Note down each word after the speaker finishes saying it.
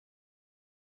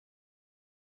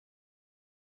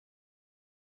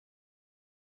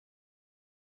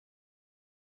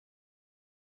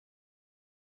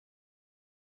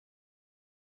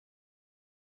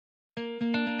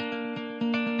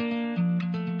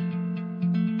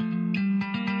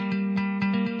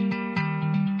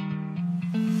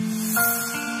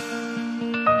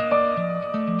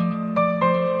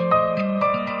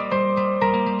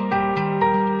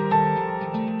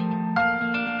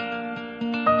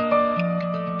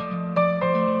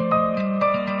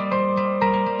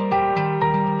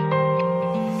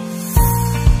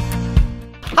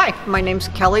My name's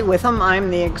Kelly Witham.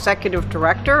 I'm the Executive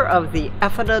Director of the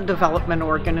Ephrata Development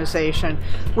Organization.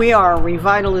 We are a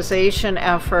revitalization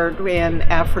effort in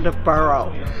Ephrata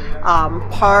Borough.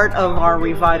 Part of our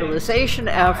revitalization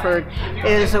effort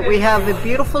is that we have a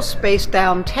beautiful space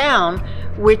downtown,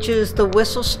 which is the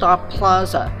Whistle Stop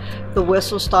Plaza. The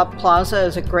Whistle Stop Plaza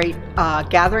is a great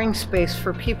gathering space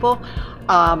for people.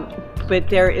 But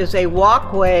there is a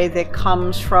walkway that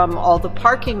comes from all the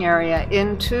parking area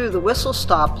into the Whistle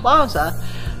Stop Plaza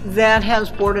that has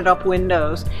boarded up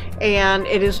windows, and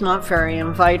it is not very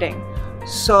inviting.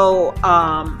 So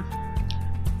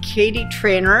Katie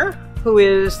Trainer, who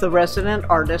is the resident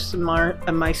artist,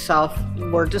 and myself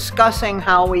were discussing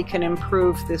how we can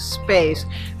improve this space,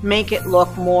 make it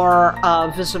look more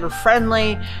visitor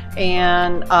friendly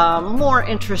and more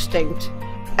interesting,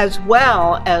 as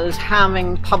well as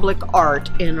having public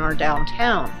art in our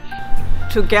downtown.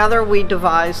 Together we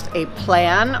devised a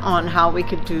plan on how we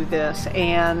could do this,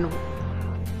 and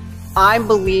I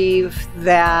believe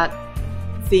that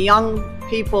the young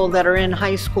people that are in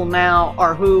high school now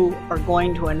are who are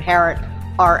going to inherit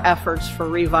our efforts for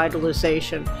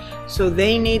revitalization. So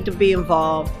they need to be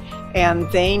involved, and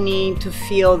they need to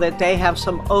feel that they have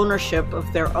some ownership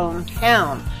of their own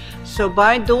town. So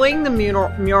by doing the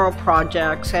mural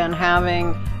projects and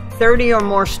having 30 or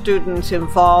more students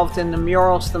involved in the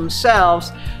murals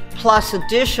themselves, plus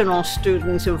additional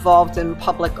students involved in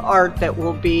public art that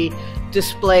will be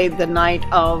displayed the night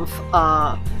of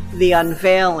the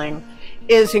unveiling,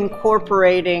 is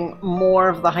incorporating more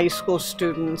of the high school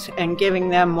students and giving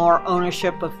them more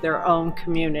ownership of their own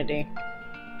community.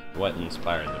 What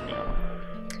inspired the mural?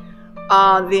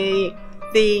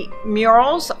 The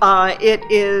murals, it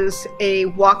is a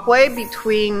walkway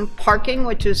between parking,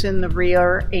 which is in the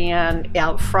rear, and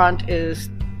out front is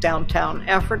downtown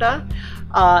Ephrata.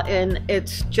 And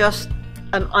it's just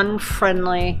an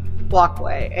unfriendly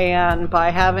walkway, and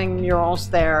by having murals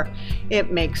there, it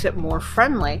makes it more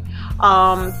friendly.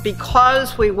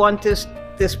 Because we want this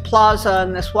plaza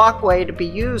and this walkway to be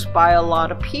used by a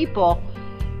lot of people,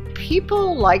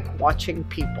 people like watching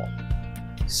people.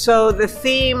 So the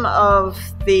theme of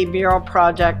the mural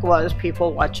project was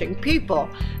people watching people,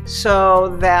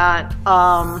 so that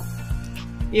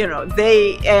you know,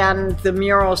 they and the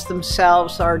murals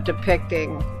themselves are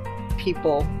depicting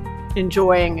people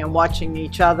enjoying and watching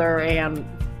each other and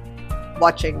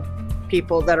watching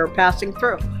people that are passing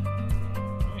through.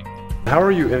 How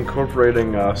are you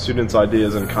incorporating students'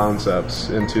 ideas and concepts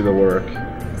into the work?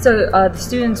 So the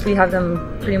students, we have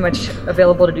them pretty much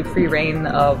available to do free reign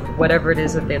of whatever it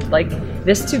is that they'd like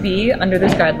this to be under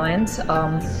those guidelines.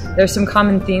 There's some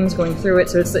common themes going through it,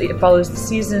 so it follows the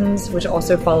seasons, which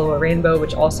also follow a rainbow,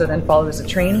 which also then follows a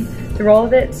train through all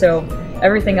of it. So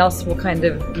everything else will kind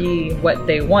of be what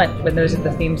they want when those are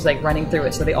the themes like running through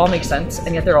it. So they all make sense,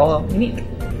 and yet they're all unique.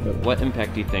 What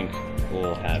impact do you think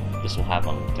this will have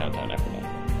on downtown Ephrata?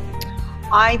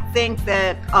 I think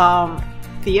that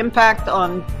the impact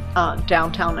on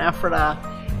downtown Ephrata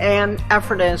and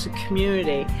Ephrata as a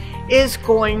community is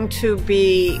going to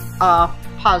be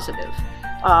positive.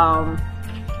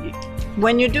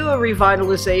 When you do a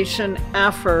revitalization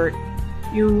effort,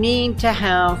 you need to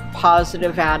have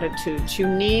positive attitudes. You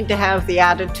need to have the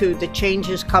attitude that change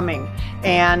is coming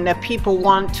and that people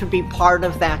want to be part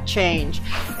of that change.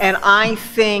 And I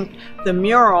think the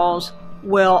murals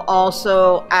will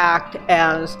also act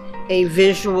as a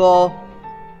visual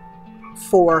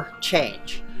for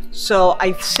change. So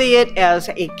I see it as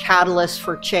a catalyst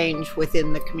for change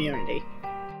within the community.